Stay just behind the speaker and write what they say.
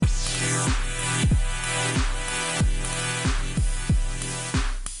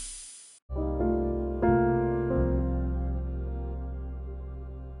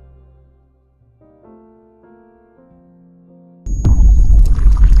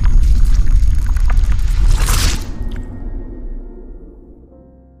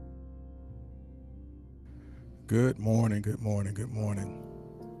Good morning, good morning, good morning.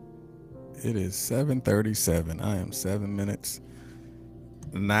 It is 7:37. I am 7 minutes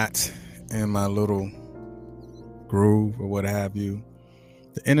not in my little groove or what have you.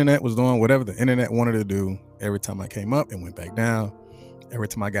 The internet was doing whatever the internet wanted to do. Every time I came up, it went back down. Every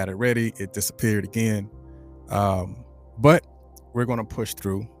time I got it ready, it disappeared again. But we're going to push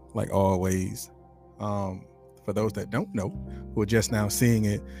through like always. For those that don't know, who are just now seeing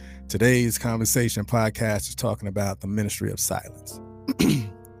it, today's conversation podcast is talking about the ministry of silence.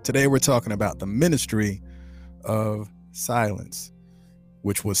 Today we're talking about the ministry of silence,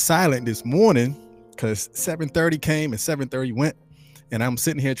 which was silent this morning because 7:30 came and 7:30 went. And I'm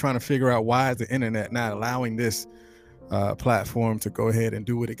sitting here trying to figure out why is the internet not allowing this platform to go ahead and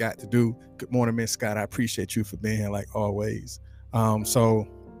do what it got to do. Good morning, Miss Scott. I appreciate you for being here like always. So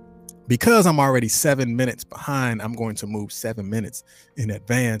because I'm already 7 minutes behind, I'm going to move 7 minutes in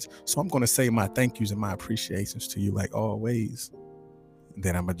advance. So I'm going to say my thank yous and my appreciations to you like always. And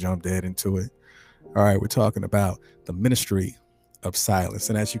then I'm going to jump dead into it. All right, we're talking about the ministry of silence.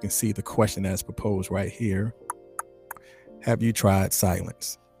 And as you can see, the question that's proposed right here, have you tried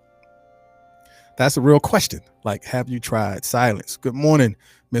silence? That's a real question. Like, have you tried silence? Good morning,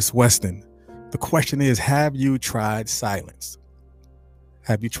 Miss Weston. The question is, have you tried silence?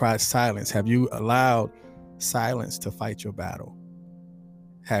 Have you tried silence? Have you allowed silence to fight your battle?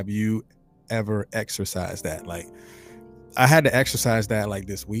 Have you ever exercised that? Like, I had to exercise that like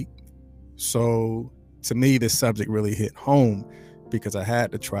this week. So to me, this subject really hit home because I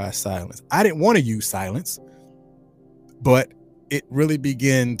had to try silence. I didn't want to use silence, but it really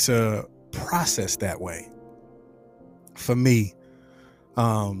began to process that way for me.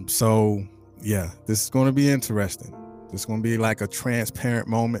 So yeah, this is going to be interesting. This is going to be like a transparent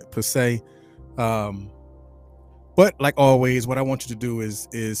moment per se. But like always, what I want you to do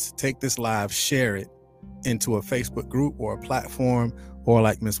is take this live, share it into a Facebook group or a platform, or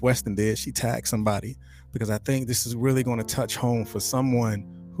like Miss Weston did, she tagged somebody, because I think this is really going to touch home for someone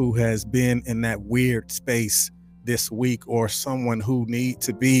who has been in that weird space this week, or someone who need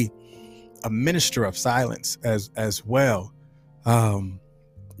to be a minister of silence as well.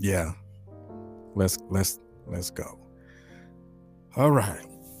 Yeah, let's go. All right.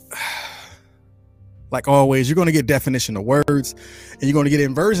 Like always, you're going to get definition of words, and you're going to get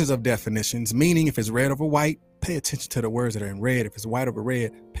inversions of definitions, meaning if it's red over white, pay attention to the words that are in red. If it's white over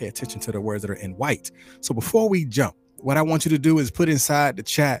red, pay attention to the words that are in white. So before we jump, what I want you to do is put inside the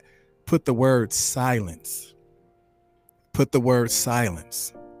chat, put the word silence. Put the word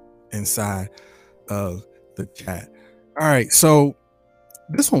silence inside of the chat. All right, so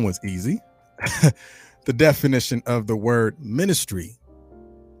this one was easy. The definition of the word ministry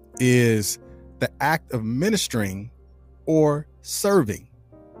is the act of ministering or serving.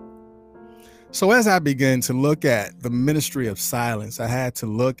 So as I began to look at the ministry of silence, I had to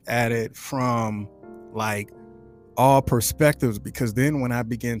look at it from like all perspectives, because then when I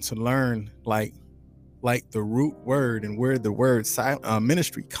began to learn like the root word and where the word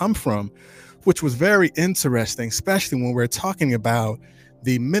ministry come from, which was very interesting, especially when we're talking about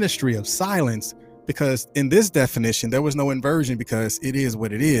the ministry of silence, because in this definition, there was no inversion, because it is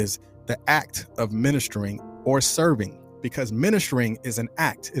what it is, the act of ministering or serving, because ministering is an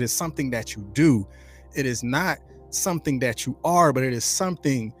act. It is something that you do. It is not something that you are, but it is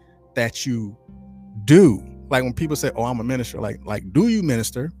something that you do. Like when people say, oh, I'm a minister, like, do you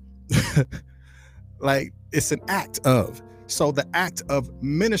minister? Like it's an act of. So the act of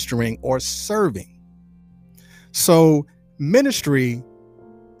ministering or serving. So ministry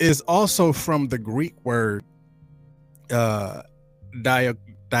is also from the Greek word diakone,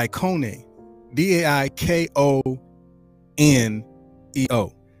 Daikone.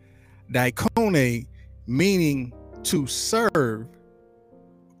 Daikone meaning to serve,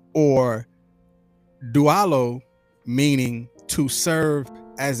 or doualo meaning to serve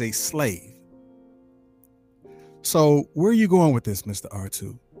as a slave. So where are you going with this, Mr.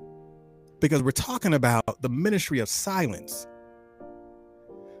 R2? Because we're talking about the ministry of silence.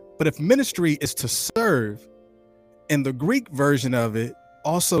 But if ministry is to serve, and the Greek version of it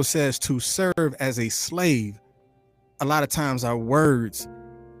also says to serve as a slave, a lot of times our words,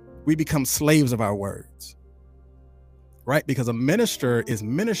 we become slaves of our words, right? Because a minister is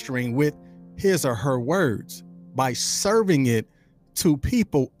ministering with his or her words by serving it to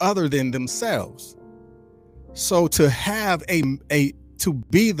people other than themselves. So to have a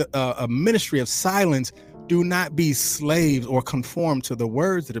ministry of silence, do not be slaves or conform to the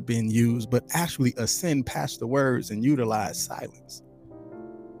words that are being used, but actually ascend past the words and utilize silence.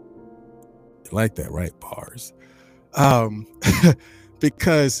 You like that, right? Bars.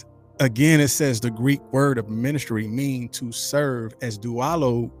 Because Again, it says the Greek word of ministry means to serve, as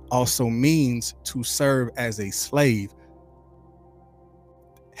doualo also means to serve as a slave.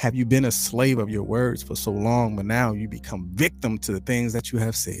 Have you been a slave of your words for so long, but now you become victim to the things that you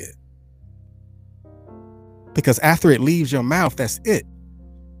have said? Because after it leaves your mouth, that's it.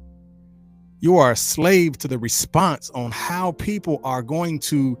 You are a slave to the response on how people are going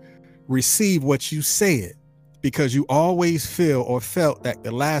to receive what you said, because you always feel or felt that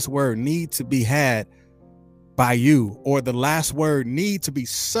the last word needs to be had by you, or the last word need to be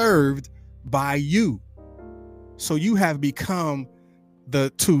served by you. So you have become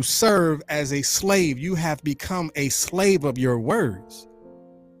to serve as a slave. You have become a slave of your words.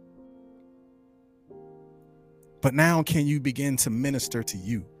 But now, can you begin to minister to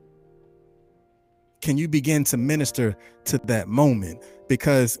you? Can you begin to minister to that moment?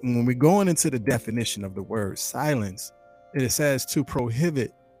 Because when we're going into the definition of the word silence, it says to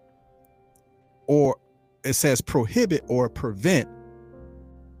prohibit, or it says prohibit or prevent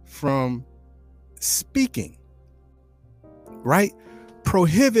from speaking, right?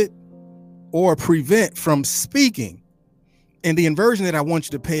 Prohibit or prevent from speaking. And the inversion that I want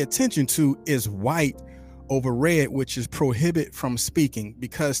you to pay attention to is white over red, which is prohibit from speaking,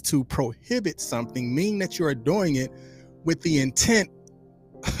 because to prohibit something means that you are doing it with the intent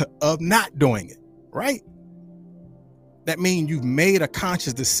of not doing it, right? That means you've made a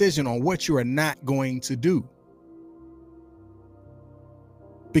conscious decision on what you are not going to do,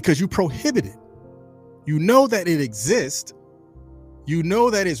 because you prohibit it. You know that it exists. You know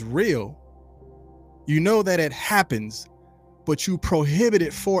that it's real. You know that it happens, but you prohibit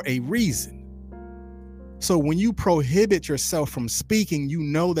it for a reason. So when you prohibit yourself from speaking, you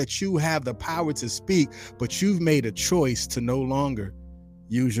know that you have the power to speak, but you've made a choice to no longer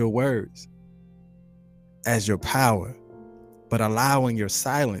use your words as your power, but allowing your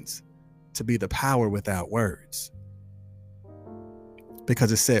silence to be the power without words.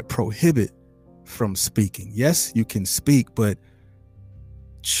 Because it said prohibit from speaking. Yes, you can speak, but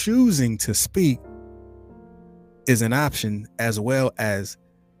choosing to speak is an option, as well as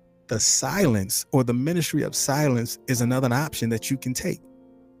the silence or the ministry of silence is another option that you can take.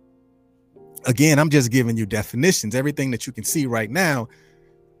 Again, I'm just giving you definitions. Everything that you can see right now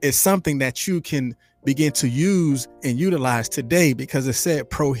is something that you can begin to use and utilize today, because it said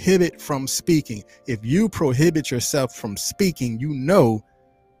prohibit from speaking. If you prohibit yourself from speaking, you know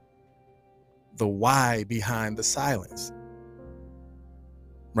the why behind the silence,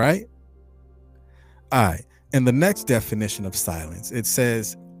 right? All right. And the next definition of silence, it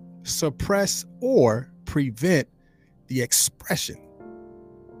says suppress or prevent the expression.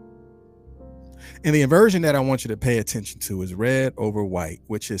 And the inversion that I want you to pay attention to is red over white,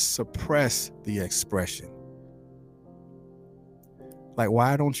 which is suppress the expression. Like,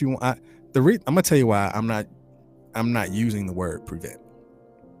 why don't you? I'm gonna tell you why I'm not using the word prevent.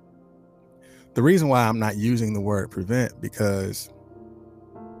 The reason why I'm not using the word prevent, because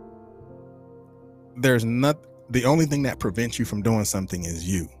the only thing that prevents you from doing something is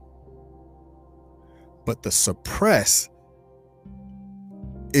you. But the suppress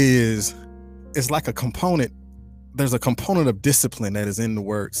is like a component. There's a component of discipline that is in the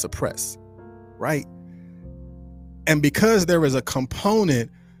word suppress, right? And because there is a component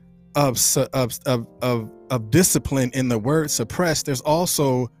of discipline in the word suppress, there's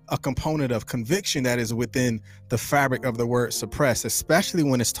also a component of conviction that is within the fabric of the word suppress, especially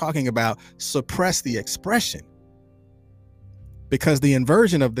when it's talking about suppress the expression. Because the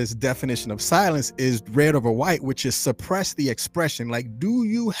inversion of this definition of silence is red over white, which is suppress the expression. Like, do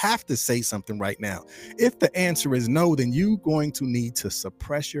you have to say something right now? If the answer is no, then you're going to need to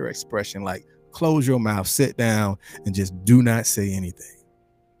suppress your expression. Like, close your mouth, sit down, and just do not say anything.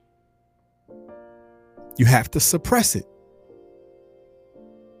 You have to suppress it.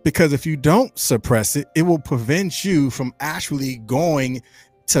 Because if you don't suppress it, it will prevent you from actually going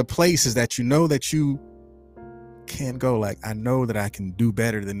to places that you know that you can't go. Like, I know that I can do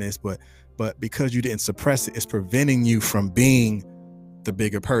better than this, but because you didn't suppress it, it's preventing you from being the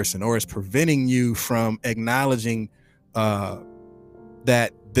bigger person, or it's preventing you from acknowledging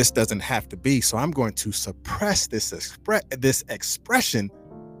that this doesn't have to be. So I'm going to suppress this expression,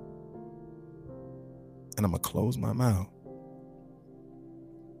 and I'm gonna close my mouth,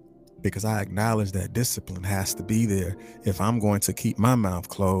 because I acknowledge that discipline has to be there if I'm going to keep my mouth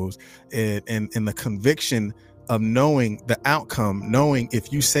closed, and the conviction of knowing the outcome, knowing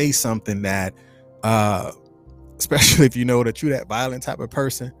if you say something that, especially if you know that you're that violent type of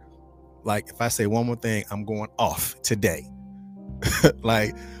person, like if I say one more thing, I'm going off today.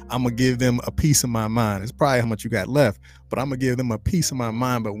 Like, I'm gonna give them a piece of my mind. It's probably how much you got left, but I'm gonna give them a piece of my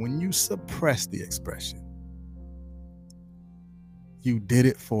mind. But when you suppress the expression, you did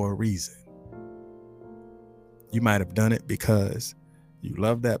it for a reason. You might have done it because you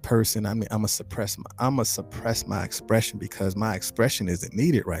love that person. I mean, I'm gonna suppress my expression because my expression isn't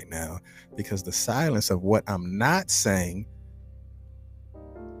needed right now, because the silence of what I'm not saying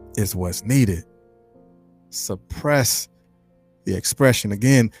is what's needed. Suppress the expression.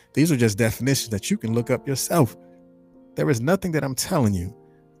 Again, these are just definitions that you can look up yourself. There is nothing that I'm telling you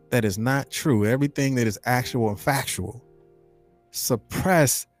that is not true. Everything that is actual and factual.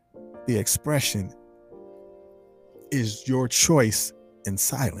 Suppress the expression is your choice in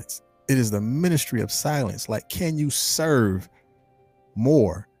silence. It is the ministry of silence. Like, can you serve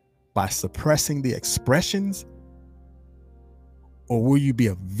more by suppressing the expressions? Or will you be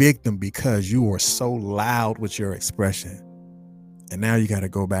a victim because you are so loud with your expression? And now you got to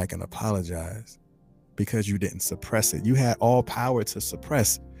go back and apologize because you didn't suppress it. You had all power to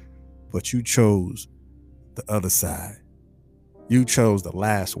suppress, but you chose the other side. You chose the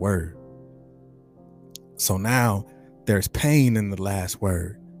last word. So now there's pain in the last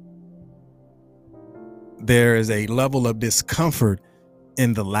word. There is a level of discomfort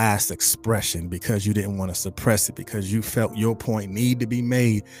in the last expression because you didn't want to suppress it, because you felt your point need to be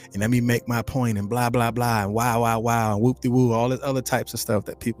made, and let me make my point, and blah, blah, blah, and wow, wow, wow, and whoop-de-woo, all this other types of stuff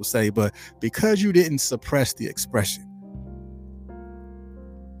that people say. But because you didn't suppress the expression,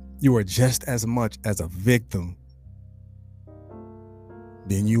 you are just as much as a victim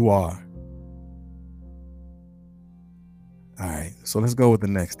than you are. All right, so let's go with the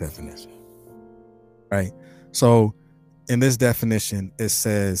next definition. Right, so in this definition, it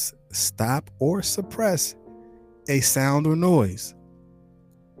says stop or suppress a sound or noise,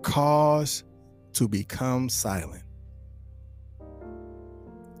 cause to become silent.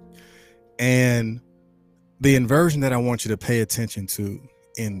 And the inversion that I want you to pay attention to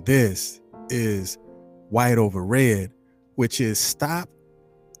in this is white over red, which is stop,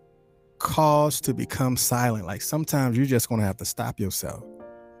 cause to become silent. Like, sometimes you're just going to have to stop yourself.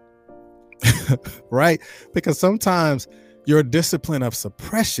 Right? Because sometimes your discipline of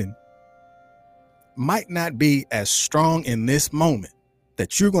suppression might not be as strong in this moment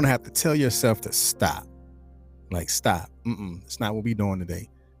that you're going to have to tell yourself to stop. Like, stop. It's not what we're doing today.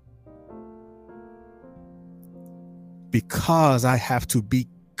 Because I have to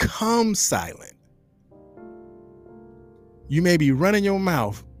become silent. You may be running your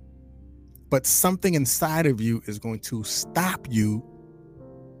mouth, but something inside of you is going to stop you,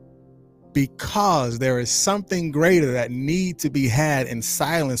 because there is something greater that needs to be had in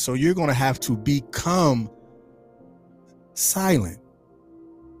silence. So you're going to have to become silent.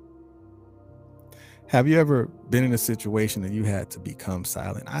 Have you ever been in a situation that you had to become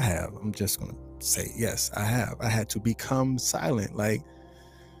silent? I have. I'm just going to say, yes, I have. I had to become silent. Like,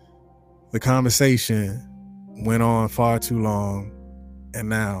 the conversation went on far too long, and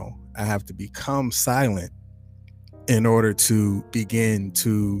now I have to become silent in order to begin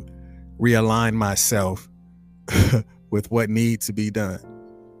to realign myself with what needs to be done.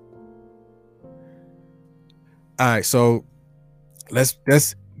 All right, so let's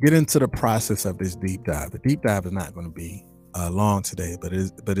get into the process of this deep dive. The deep dive is not going to be long today, but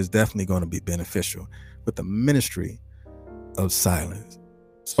it's definitely going to be beneficial with the ministry of silence.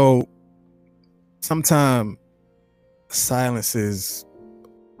 So sometimes silence is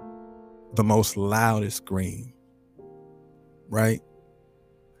the most loudest scream, right?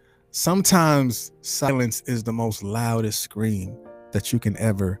 Sometimes silence is the most loudest scream that you can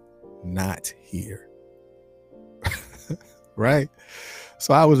ever not hear. Right?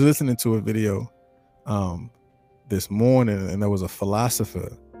 So I was listening to a video this morning, and there was a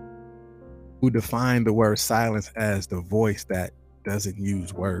philosopher who defined the word silence as the voice that doesn't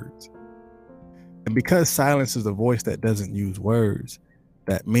use words. And because silence is the voice that doesn't use words,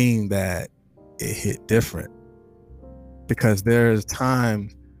 that means that it hit different. Because there's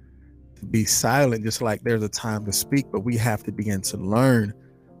times to be silent, just like there's a time to speak, but we have to begin to learn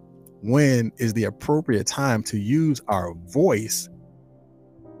when is the appropriate time to use our voice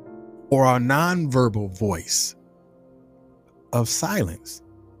or our nonverbal voice of silence.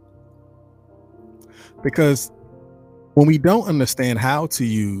 Because when we don't understand how to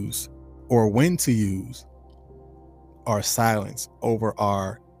use or when to use our silence over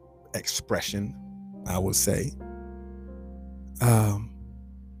our expression, I would say,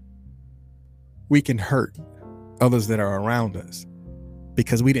 we can hurt others that are around us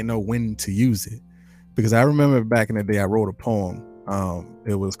because we didn't know when to use it. Because I remember back in the day, I wrote a poem.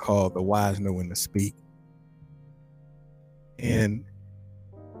 It was called "The Wise Know When to Speak." And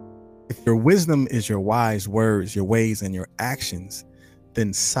if your wisdom is your wise words, your ways, and your actions,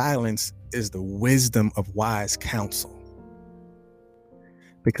 then silence is the wisdom of wise counsel.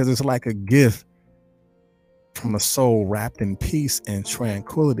 Because it's like a gift from a soul wrapped in peace and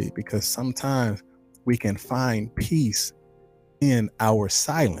tranquility, because sometimes we can find peace in our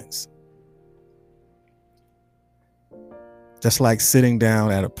silence. Just like sitting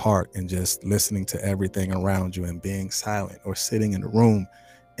down at a park and just listening to everything around you and being silent, or sitting in a room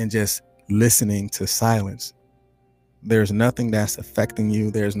and just listening to silence. There's nothing that's affecting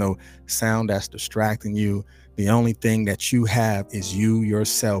you. There's no sound that's distracting you. The only thing that you have is you,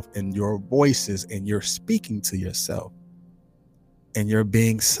 yourself, and your voices, and you're speaking to yourself, and you're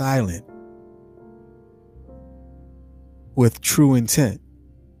being silent with true intent.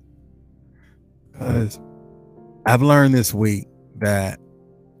 Because I've learned this week that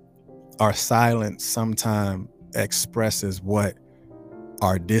our silence sometimes expresses what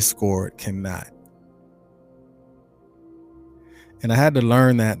our discord cannot. And I had to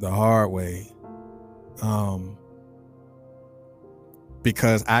learn that the hard way,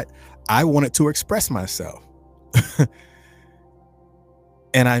 because I wanted to express myself.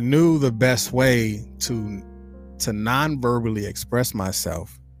 And I knew the best way to non-verbally express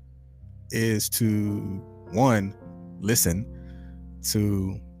myself is to, one, listen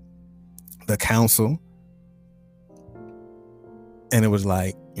to the counsel. And it was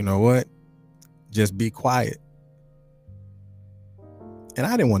like, you know what? Just be quiet. And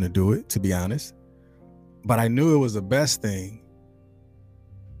I didn't want to do it, to be honest. But I knew it was the best thing,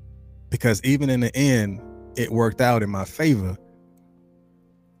 because even in the end, it worked out in my favor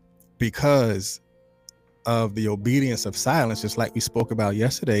because of the obedience of silence. Just like we spoke about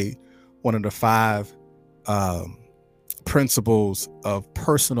yesterday, one of the 5 principles of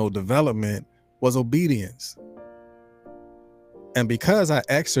personal development was obedience. And because I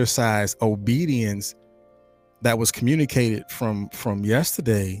exercised obedience that was communicated from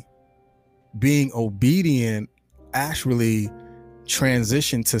yesterday, being obedient actually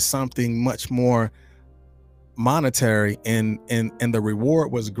transitioned to something much more monetary, and the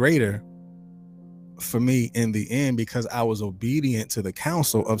reward was greater for me in the end, because I was obedient to the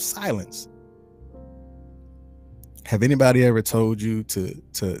counsel of silence. Have anybody ever told you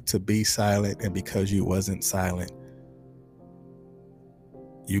to be silent, and because you wasn't silent,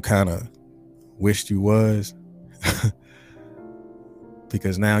 you kind of wished you was?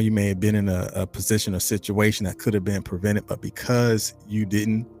 Because now you may have been in a position or situation that could have been prevented, but because you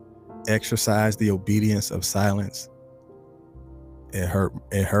didn't exercise the obedience of silence, it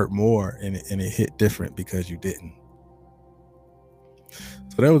hurt more, and it hit different because you didn't.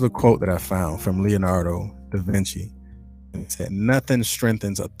 So there was a quote that I found from Leonardo da Vinci, and it said, "Nothing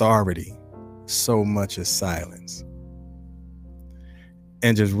strengthens authority so much as silence."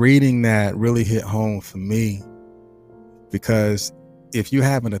 And just reading that really hit home for me, because if you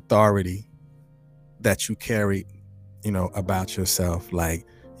have an authority that you carry, about yourself, like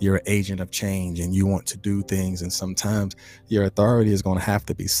you're an agent of change and you want to do things, and sometimes your authority is going to have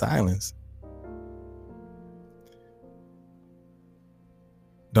to be silenced.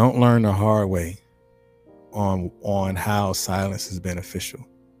 Don't learn the hard way on how silence is beneficial.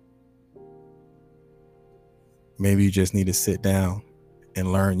 Maybe you just need to sit down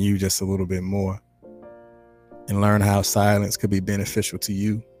and learn you just a little bit more, and learn how silence could be beneficial to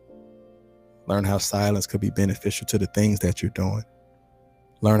you. Learn how silence could be beneficial to the things that you're doing.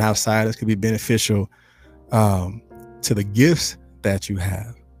 Learn how silence could be beneficial to the gifts that you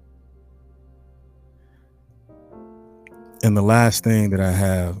have. And the last thing that I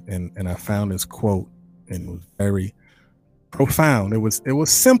have, and I found this quote, and it was very profound. It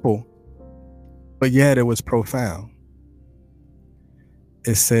was simple, but yet it was profound.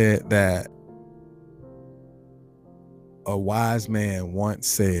 It said that a wise man once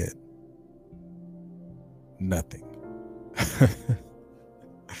said nothing.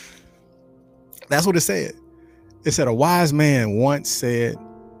 That's what it said. It said a wise man once said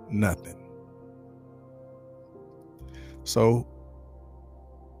nothing. So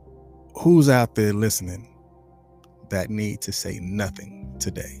who's out there listening that need to say nothing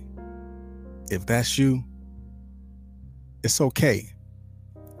today? If that's you, it's okay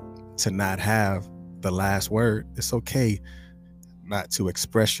to not have the last word. It's okay not to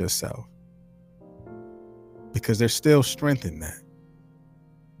express yourself, because there's still strength in that.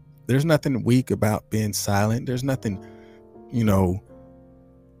 There's nothing weak about being silent. There's nothing,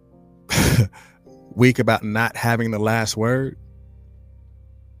 weak about not having the last word.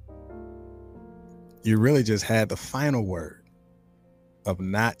 You really just had the final word of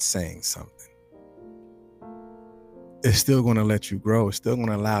not saying something. it's still going to let you grow. It's still going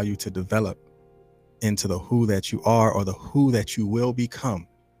to allow you to develop into the who that you are, or the who that you will become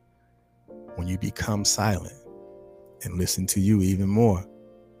when you become silent and listen to you even more.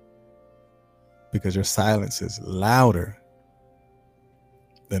 Because your silence is louder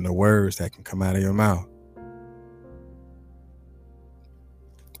than the words that can come out of your mouth.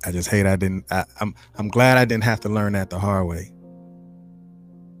 I just hate I'm glad I didn't have to learn that the hard way.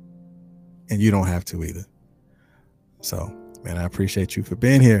 And you don't have to either. So, man, I appreciate you for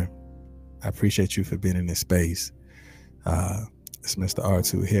being here. I appreciate you for being in this space. It's Mr.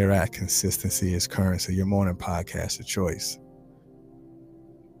 R2 here at Consistency is Currency, your morning podcast of choice.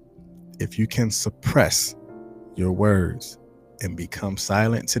 If you can suppress your words and become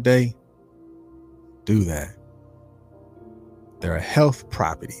silent today, do that. There are health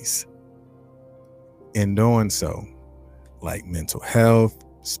properties in doing so, like mental health,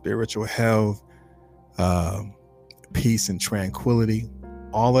 spiritual health, peace and tranquility.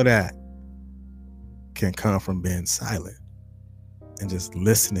 All of that can come from being silent and just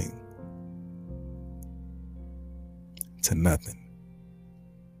listening to nothing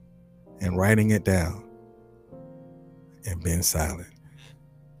and writing it down and being silent.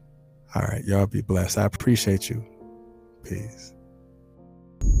 All right, y'all be blessed. I appreciate you. Peace.